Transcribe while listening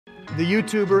The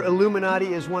YouTuber iilluminaughtii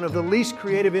is one of the least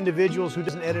creative individuals who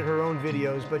doesn't edit her own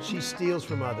videos, but she steals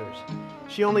from others.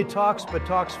 She only talks, but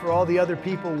talks for all the other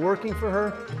people working for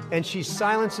her, and she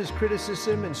silences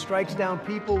criticism and strikes down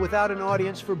people without an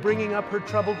audience for bringing up her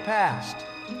troubled past.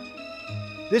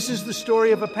 This is the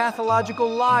story of a pathological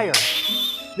liar.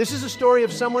 This is a story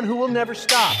of someone who will never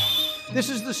stop.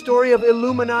 This is the story of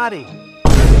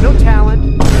iilluminaughtii. No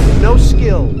talent, no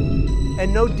skill,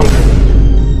 and no dignity.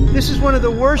 This is one of the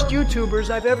worst YouTubers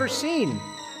I've ever seen.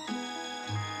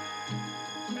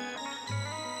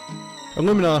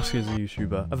 iilluminaughtii is a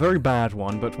YouTuber, a very bad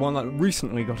one, but one that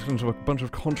recently got into a bunch of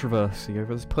controversy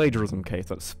over this plagiarism case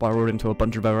that spiraled into a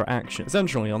bunch of other action.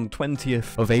 Essentially, on the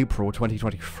 20th of April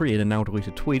 2023, in a now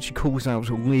deleted tweet, she calls out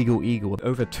Legal Eagle,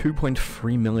 over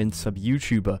 2.3 million sub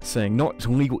YouTuber, saying, "Not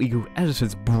Legal Eagle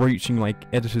editors breaching my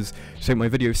editors to take my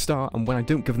video start, and when I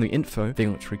don't give them the info, they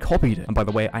literally copied it. And by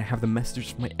the way, I have the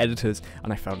messages from my editors,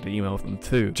 and I found an email of them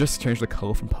too. Just change the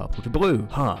colour from purple to blue."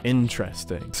 Huh,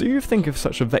 interesting. So you think of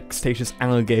such a vexatious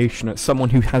allegation at someone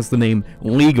who has the name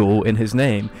Legal in his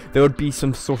name, there would be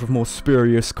some sort of more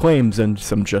spurious claims and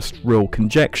some just real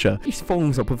conjecture. He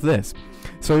follows up with this.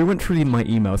 So I went through my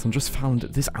emails and just found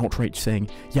this outrage saying,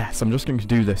 "Yes, I'm just going to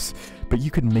do this, but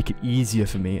you could make it easier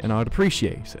for me and I'd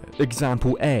appreciate it."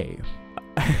 Example A.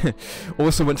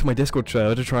 Also went to my Discord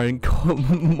server to try and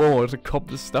cop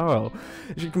the style.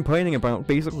 She's complaining about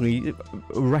basically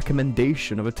a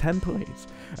recommendation of a template.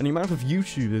 And the amount of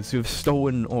YouTubers who have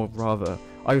stolen, or rather,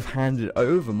 I've handed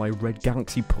over my Red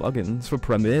Galaxy plugins for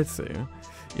Premiere to,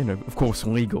 you know, of course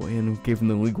legally, and give them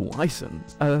the legal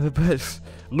license. But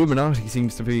iilluminaughtii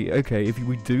seems to be, okay, if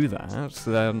we do that,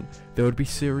 then there would be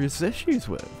serious issues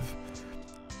with.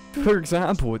 For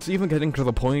example, it's even getting to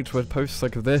the point where posts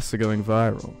like this are going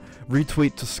viral.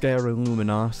 Retweet to scare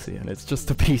iilluminaughtii, and it's just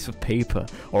a piece of paper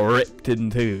ripped in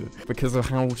two because of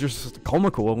how just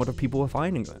comical a lot of people are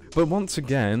finding it. But once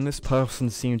again, this person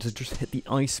seemed to just hit the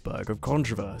iceberg of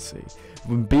controversy,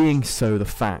 being so the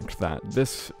fact that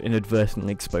this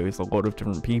inadvertently exposed a lot of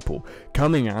different people.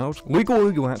 Coming out, Legal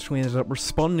Eagle actually ended up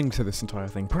responding to this entire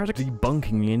thing, practically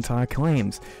debunking the entire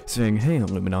claims, saying, "Hey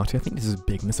iilluminaughtii, I think this is a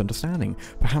big misunderstanding.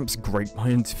 Perhaps great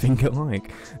minds think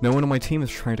alike. No one on my team is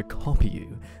trying to copy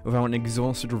you. Without an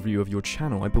exhaustive review of your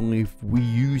channel, I believe we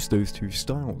used those two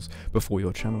styles before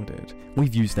your channel did.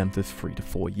 We've used them for 3 to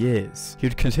 4 years. He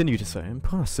would continue to say,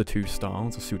 plus the two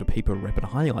styles, a pseudo paper rip and a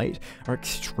highlight, are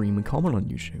extremely common on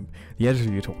YouTube. The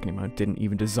editor you're talking about didn't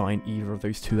even design either of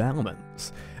those two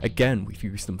elements. Again, we've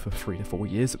used them for 3 to 4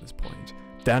 years at this point.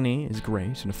 Danny is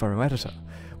great and a thorough editor.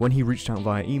 When he reached out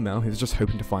via email, he was just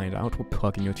hoping to find out what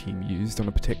plugin your team used on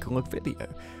a particular video,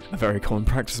 a very common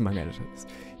practice among editors.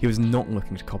 He was not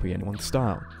looking to copy anyone's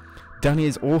style. Danny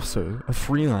is also a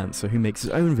freelancer who makes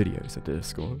his own videos at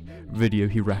Discord. The video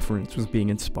he referenced was being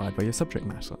inspired by your subject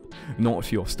matter,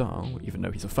 not your style. Even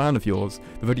though he's a fan of yours,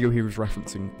 the video he was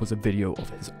referencing was a video of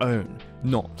his own,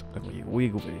 not a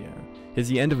legal video. Here's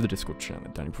the end of the Discord chat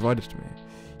that Danny provided to me.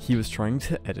 He was trying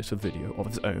to edit a video of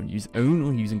his own,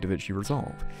 only using DaVinci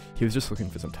Resolve. He was just looking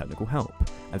for some technical help,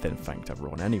 and then thanked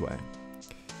everyone anyway.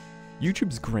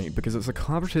 YouTube's great because it's a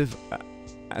collaborative,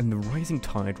 and the rising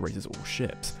tide raises all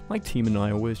ships. My team and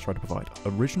I always try to provide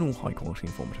original, high-quality,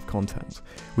 informative content.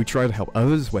 We try to help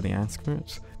others when they ask for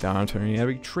it. There aren't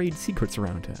any trade secrets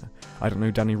around here. I don't know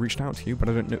Danny reached out to you, but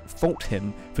I don't fault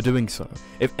him for doing so.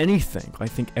 If anything, I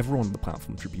think everyone on the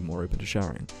platform should be more open to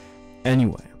sharing.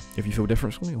 Anyway, if you feel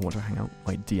differently or want to hang out,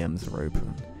 my DMs are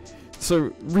open.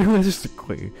 So,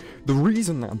 realistically, the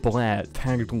reason that Blair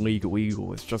tagged Legal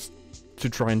Eagle is just to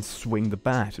try and swing the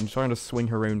bat and trying to swing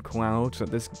her own clout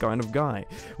at this kind of guy,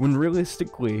 when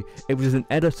realistically it was an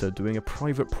editor doing a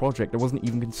private project that wasn't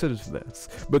even considered for this.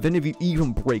 But then if you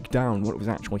even break down what was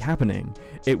actually happening,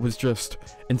 it was just,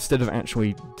 instead of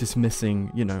actually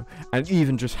dismissing, you know, and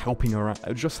even just helping her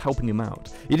out, just helping him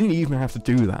out, he didn't even have to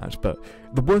do that. But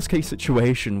the worst case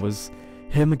situation was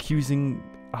him accusing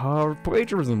her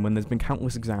plagiarism when there's been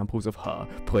countless examples of her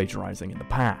plagiarizing in the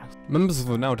past. Members of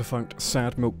the now defunct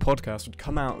Sad Milk podcast would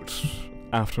come out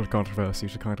after the controversy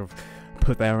to kind of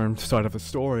put their own side of the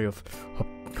story of her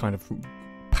kind of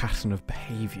pattern of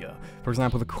behavior. For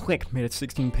example, The Click made a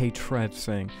 16-page thread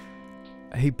saying,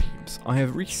 "Hey peeps, I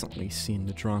have recently seen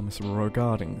the dramas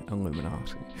regarding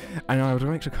iilluminaughtii, and I would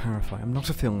like to clarify I'm not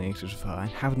affiliated with her and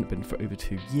haven't been for over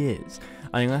 2 years.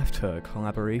 I left her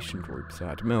collaboration group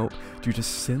Sad Milk due to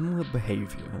similar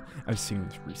behaviour I've seen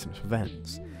with recent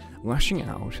events. Lashing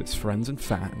out at friends and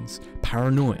fans,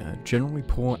 paranoia, generally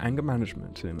poor anger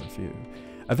management to name a few.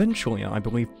 Eventually, I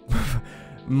believe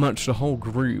much the whole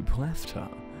group left her.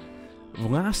 The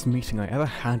last meeting I ever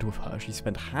had with her, she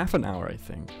spent half an hour, I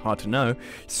think, hard to know,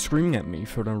 screaming at me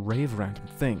for an array of random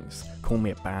things, calling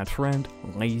me a bad friend,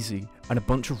 lazy, and a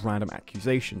bunch of random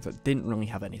accusations that didn't really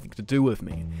have anything to do with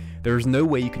me. There is no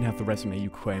way you can have the resume you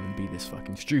claim and be this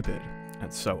fucking stupid,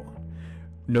 and so on.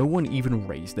 No one even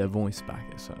raised their voice back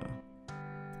at her.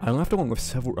 I left along with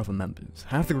several other members,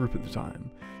 half the group at the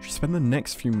time. She spent the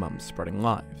next few months spreading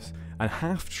lies and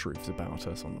half-truths about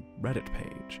us on the Reddit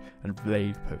page and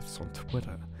vague posts on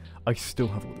Twitter. I still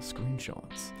have all the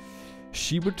screenshots.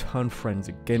 She would turn friends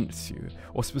against you,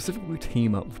 or specifically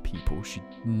team up with people she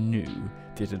knew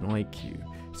didn't like you,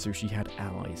 so she had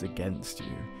allies against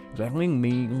you, letting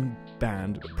mainly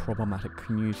banned problematic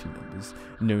community members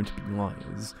known to be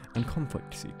liars and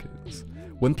conflict seekers.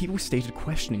 When people stated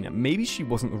questioning that maybe she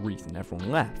wasn't the reason everyone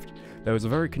left, there was a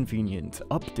very convenient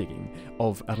updigging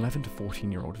of 11 to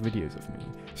 14-year-old videos of me,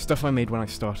 stuff I made when I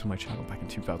started my channel back in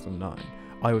 2009.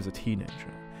 I was a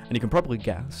teenager, and you can probably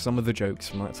guess some of the jokes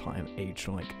from that time aged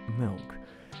like milk.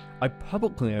 I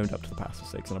publicly owned up to the past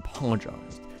mistakes and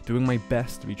apologised, doing my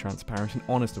best to be transparent and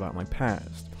honest about my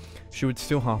past. She would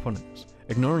still harp on it,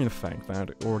 ignoring the fact that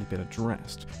it had already been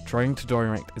addressed, trying to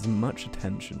direct as much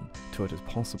attention to it as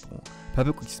possible,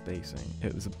 publicly spacing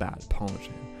it was a bad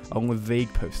apology, along with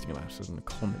vague posting about it in the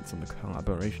comments on the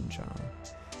collaboration channel.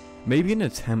 Maybe an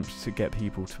attempt to get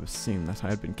people to assume that I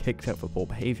had been kicked out for poor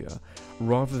behaviour,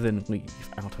 rather than leave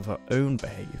out of her own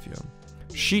behaviour.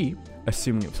 She,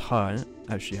 assuming it was her,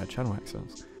 as she had channel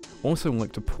access, also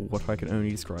liked to pull what I can only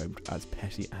describe as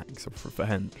petty acts of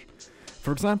revenge.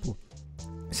 For example,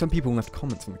 some people left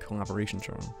comments on the collaboration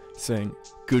channel saying,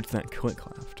 "Good that Click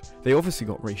left." They obviously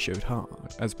got ratioed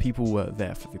hard, as people were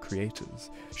there for the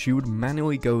creators. She would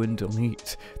manually go and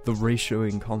delete the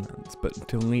ratioing comments, but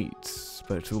leave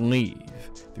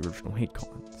the original hate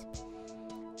comments.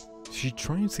 She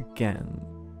tried again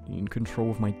in control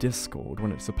of my Discord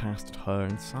when it surpassed her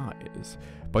in size,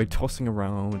 by tossing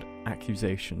around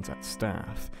accusations at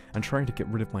staff and trying to get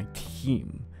rid of my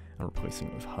team and replacing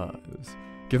it with hers,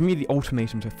 giving me the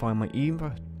ultimatum to fire my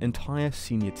entire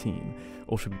senior team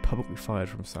or to be publicly fired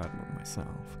from SadMilk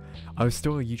myself. I was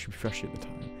still a YouTube freshie at the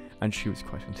time, and she was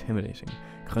quite intimidating,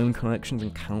 claiming connections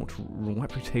and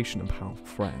reputation and powerful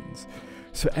friends.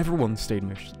 So everyone stayed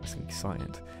mostly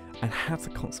silent, and had to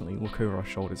constantly look over our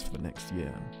shoulders for the next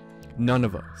year. None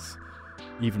of us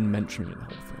even mentioned the whole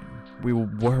thing. We were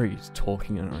worried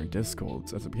talking in our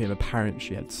Discords, as it became apparent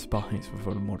she had spies for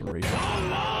photo moderation.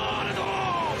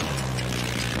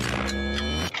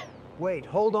 Wait,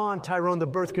 hold on, Tyrone the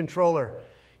birth controller.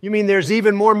 You mean there's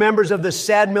even more members of the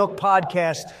Sad Milk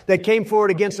podcast that came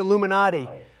forward against iilluminaughtii?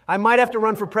 I might have to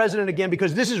run for president again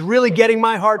because this is really getting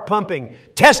my heart pumping,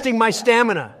 testing my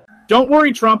stamina. Don't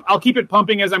worry, Trump. I'll keep it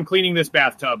pumping as I'm cleaning this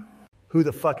bathtub. Who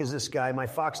the fuck is this guy? My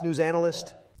Fox News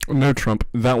analyst? No, Trump.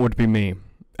 That would be me.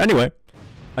 Anyway,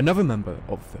 another member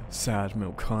of the Sad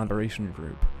Milk collaboration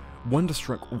group,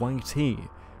 Wonderstruck YT,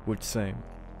 would say,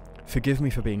 "Forgive me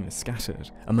for being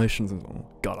scattered. Emotions and all.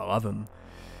 Gotta love 'em."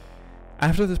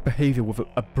 After this behaviour with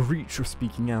a breach of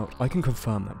speaking out, I can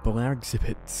confirm that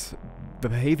the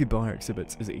behaviour Blair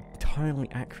exhibits is entirely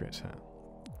accurate here.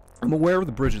 I'm aware of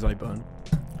the bridges I burned,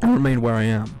 and remain where I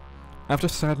am. After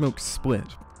Sad Milk's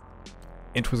split,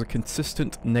 it was a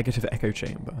consistent negative echo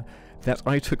chamber that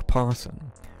I took part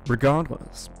in.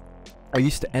 Regardless, I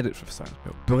used to edit for Sad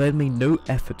Milk, Blair made no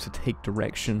effort to take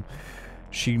direction.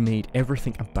 She made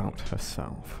everything about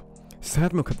herself.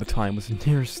 Sad Milk at the time was the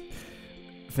nearest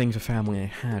thing to family I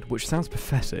had, which sounds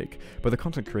pathetic, but the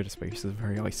content creator space is a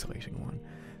very isolating one.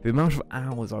 The amount of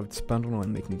hours I would spend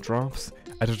online making drafts,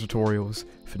 edit tutorials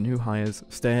for new hires,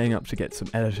 staying up to get some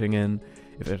editing in,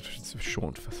 if editors were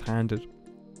short-handed.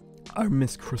 I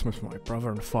missed Christmas with my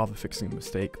brother and father fixing a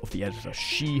mistake of the editor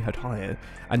she had hired,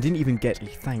 and didn't even get a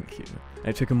thank you, and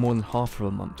it took her more than half of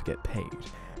a month to get paid.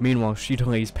 Meanwhile, she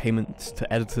delays payments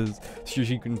to editors so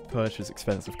she can purchase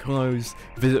expensive clothes,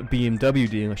 visit BMW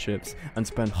dealerships, and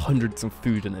spend hundreds on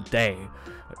food in a day.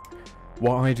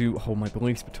 While I do hold my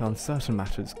beliefs between certain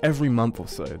matters, every month or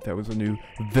so there was a new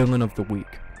villain of the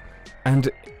week. And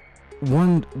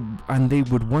they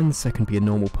would 1 second be a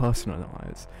normal person in our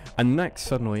eyes, and next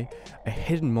suddenly a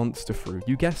hidden monster through,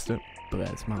 you guessed it,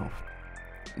 Blair's mouth.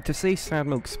 To say Sad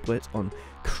Milk split on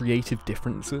creative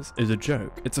differences is a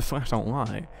joke. It's a flat-out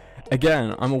lie.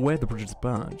 Again, I'm aware the bridge is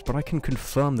burned, but I can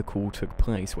confirm the call took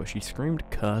place where she screamed,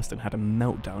 cursed, and had a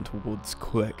meltdown towards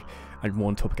Click and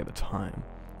one topic at the time,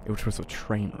 which was a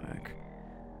train wreck.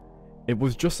 It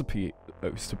was just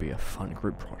supposed to be a fun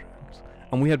group project,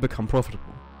 and we had become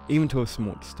profitable, even to a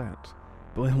small extent.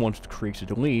 Blair wanted creator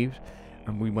to leave,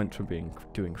 and we went from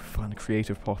doing fun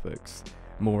creative topics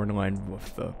more in line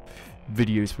with the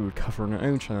videos we would cover on our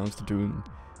own channels to doing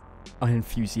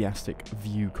unenthusiastic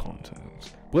view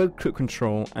content. Bled took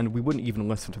control, and we wouldn't even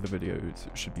listen to the videos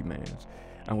that should be made.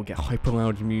 And we'll get hyper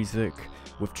loud music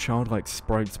with childlike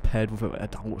sprites paired with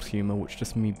adult humour, which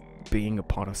just me being a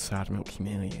part of Sad Milk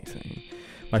humiliating.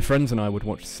 My friends and I would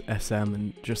watch SM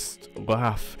and just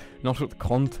laugh, not at the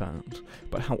content,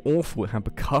 but how awful it had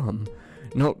become,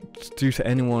 not due to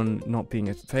anyone not being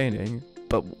entertaining,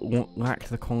 but lacked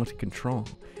the quality control.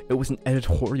 It was an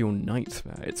editorial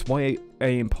nightmare. It's why I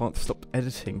in part stopped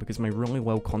editing, because my really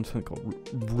well content got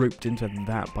roped into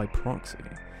that by proxy.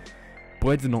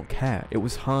 Bled did not care. It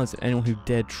was hard that anyone who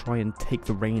dared try and take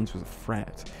the reins was a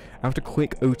threat. After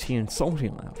Quick, OT and Salty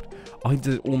left, I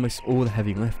did almost all the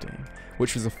heavy lifting,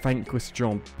 which was a thankless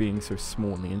job being so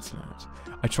small on the internet.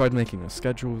 I tried making her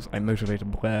schedules, I motivated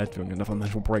Blair doing another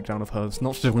mental breakdown of hers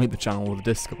not to delete the channel or the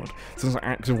Discord, since I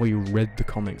actively read the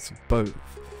comments of both.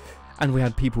 And we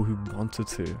had people who wanted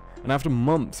to. And after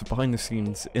months of behind the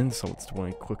scenes insults to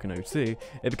my Quick and OT,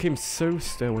 it became so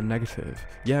stale and negative.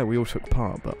 Yeah, we all took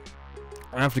part, but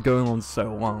after going on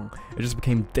so long, it just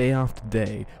became day after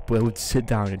day, Blair would sit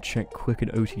down and check Quick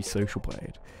and OT's social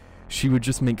blade. She would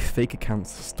just make fake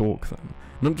accounts to stalk them.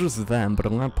 Not just them, but a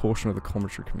large portion of the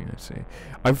commentary community.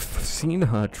 I've seen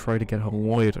her try to get her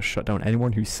lawyer to shut down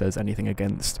anyone who says anything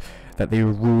against that they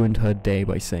ruined her day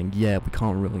by saying, yeah, we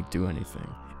can't really do anything.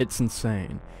 It's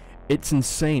insane. It's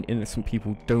insane innocent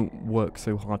people don't work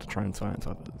so hard to try and silence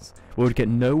others. We would get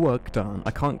no work done.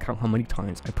 I can't count how many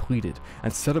times I pleaded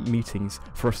and set up meetings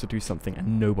for us to do something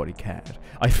and nobody cared.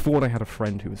 I thought I had a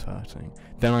friend who was hurting.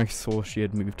 Then I saw she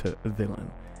had moved to a villain.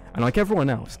 And like everyone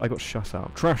else, I got shut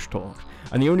out, trash talked,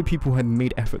 and the only people who had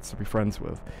made efforts to be friends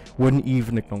with wouldn't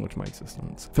even acknowledge my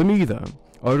existence. For me though,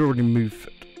 I'd already moved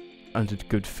under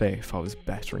good faith I was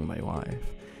bettering my life.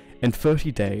 In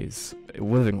 30 days,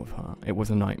 living with her, it was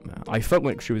a nightmare. I felt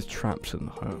like she was trapped in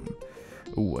the home.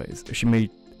 Always. She made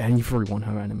everyone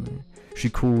her enemy. She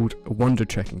called wonder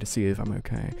checking to see if I'm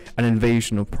okay. An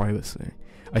invasion of privacy.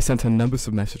 I sent her numbers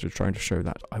of messages trying to show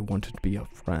that I wanted to be her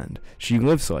friend. She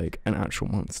lives like an actual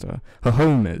monster. Her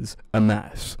home is a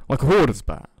mess. Like a hoarder's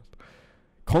bad.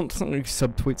 Constantly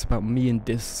subtweets about me in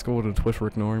Discord and Twitter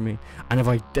ignoring me, and if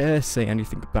I dare say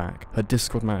anything back, her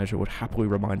Discord manager would happily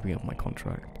remind me of my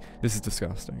contract. This is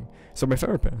disgusting. So my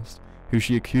therapist, who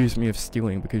she accused me of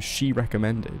stealing because she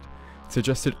recommended,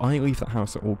 suggested I leave the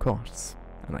house at all costs,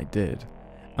 and I did.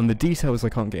 And the details I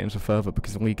can't get into further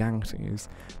because of legalities,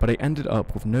 but I ended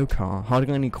up with no car,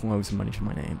 hardly any clothes and money to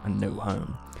my name, and no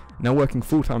home. Now working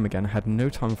full time again, I had no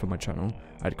time for my channel.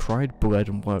 I'd cried, bled,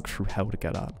 and worked through hell to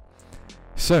get up.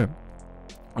 So,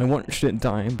 I watched it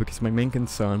die because my main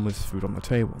concern was food on the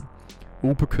table.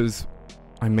 All because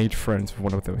I made friends with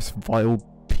one of the most vile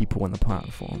people on the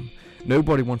platform.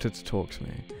 Nobody wanted to talk to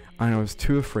me, and I was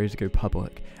too afraid to go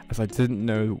public, as I didn't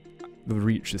know the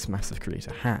reach this massive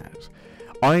creator had.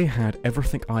 I had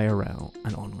everything IRL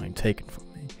and online taken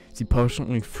from me. He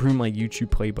personally threw my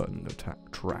YouTube play button to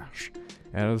trash.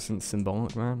 It isn't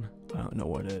symbolic, man. I don't know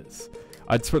what it is.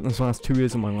 I'd spent this last 2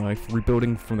 years of my life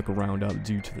rebuilding from the ground up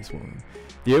due to this woman.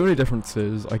 The only difference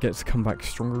is I get to come back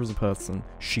stronger as a person.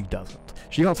 She doesn't.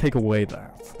 She can't take away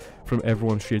that from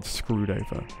everyone she had screwed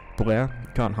over. Blair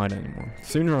can't hide anymore.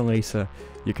 Sooner or later,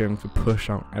 you're going to push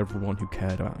out everyone who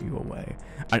cared about you away,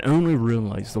 and only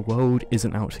realize the world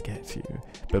isn't out to get you,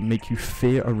 but make you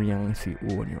fear a reality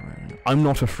all on your own. I'm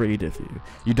not afraid of you.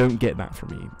 You don't get that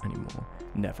from me anymore.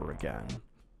 Never again.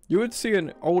 You would see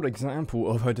an old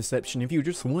example of her deception if you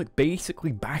just look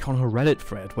basically back on her Reddit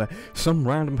thread where some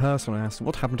random person asked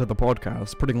what happened to the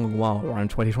podcast, pretty long while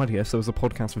around 2020 there was a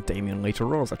podcast with Damien later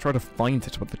Ross. I tried to find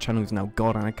it, but the channel is now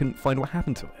gone and I couldn't find what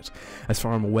happened to it. As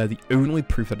far as I'm aware, the only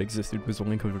proof that existed was a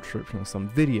link of a description of some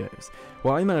videos.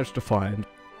 Well, I managed to find,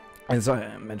 as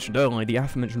I mentioned earlier, the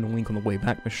aforementioned link on the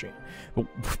Wayback Machine. But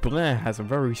Blair has a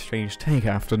very strange take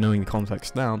after knowing the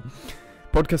context now.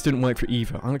 Podcast didn't work for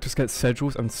either. I like to get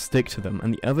schedules and stick to them,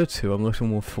 and the other two are a little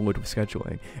more forward with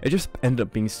scheduling. It just ended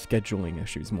up being scheduling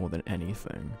issues more than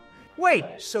anything. Wait,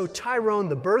 so Tyrone,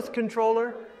 the birth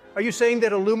controller? Are you saying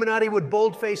that Illuminati would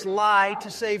boldface lie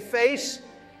to save face?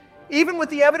 Even with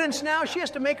the evidence now, she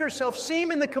has to make herself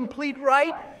seem in the complete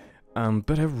right?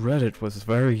 But Reddit was a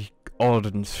very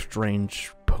odd and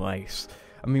strange place.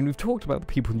 I mean, we've talked about the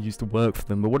people who used to work for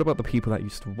them, but what about the people that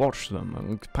used to watch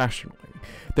them passionately?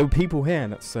 There were people here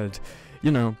that said, you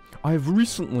know, I've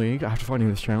recently, after finding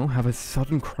this channel, have a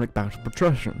sudden chronic bout of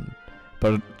depression.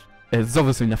 But it's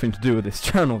obviously nothing to do with this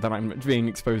channel that I'm being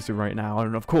exposed to right now,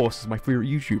 and of course, it's my favorite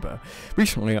YouTuber.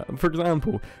 Recently, for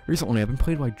example, I've been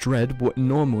played by Dread, what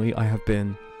normally I have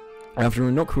been After an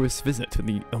innocuous visit to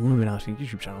the Illuminaughtii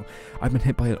YouTube channel, I've been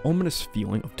hit by an ominous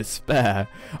feeling of despair.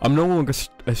 I'm no longer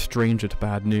a stranger to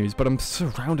bad news, but I'm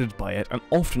surrounded by it, and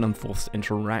often I'm forced to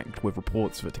interact with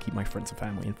reports of it to keep my friends and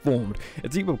family informed.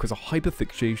 It's either because of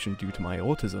hyperfixation due to my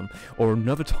autism, or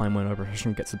another time when my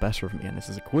depression gets the better of me and this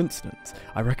is a coincidence.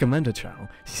 I recommend her channel.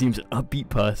 She seems an upbeat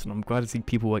person. I'm glad to see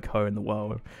people like her in the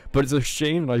world. But it's a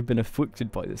shame that I've been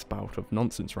afflicted by this bout of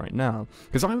nonsense right now,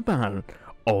 because I'm a man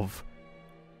of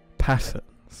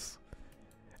patterns,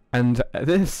 and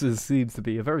this seems to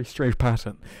be a very strange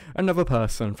pattern. Another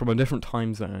person from a different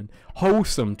time zone,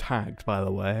 wholesome tagged by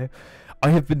the way. I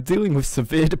have been dealing with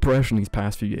severe depression these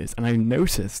past few years, and I've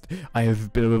noticed I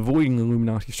have been avoiding the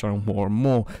Illuminaughtii channel more and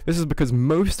more. This is because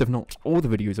most, if not all, the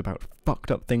videos about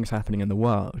fucked up things happening in the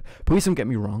world. Please don't get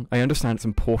me wrong, I understand it's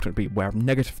important to be aware of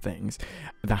negative things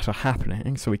that are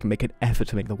happening, so we can make an effort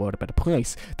to make the world a better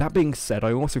place. That being said,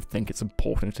 I also think it's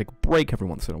important to take a break every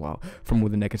once in a while from all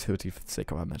the negativity for the sake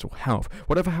of our mental health.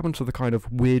 Whatever happened to the kind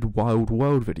of weird wild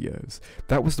world videos?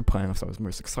 That was the playoffs I was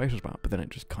most excited about, but then it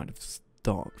just kind of stopped.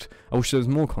 I wish there was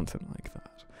more content like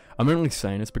that. I'm only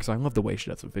saying this because I love the way she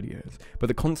does her videos, but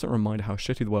the constant reminder how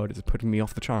shitty the world is putting me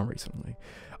off the channel recently.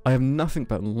 I have nothing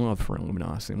but love for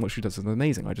Illuminaughtii, and what she does is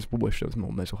amazing. I just wish there was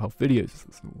more mental health videos.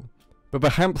 But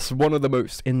perhaps one of the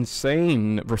most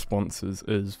insane responses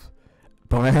is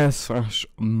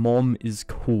Blair/Mom is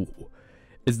cool.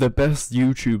 Is the best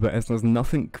YouTuber, as there's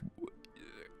nothing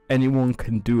anyone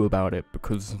can do about it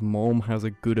because Mom has a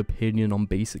good opinion on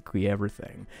basically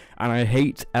everything. And I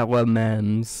hate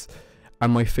LMMs,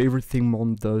 and my favorite thing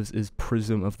Mom does is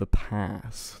Prism of the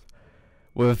Past,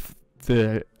 with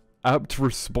the apt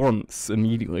response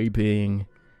immediately being,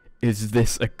 is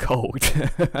this a cult?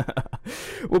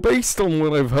 Well, based on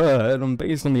what I've heard, and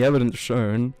based on the evidence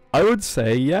shown, I would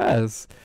say yes.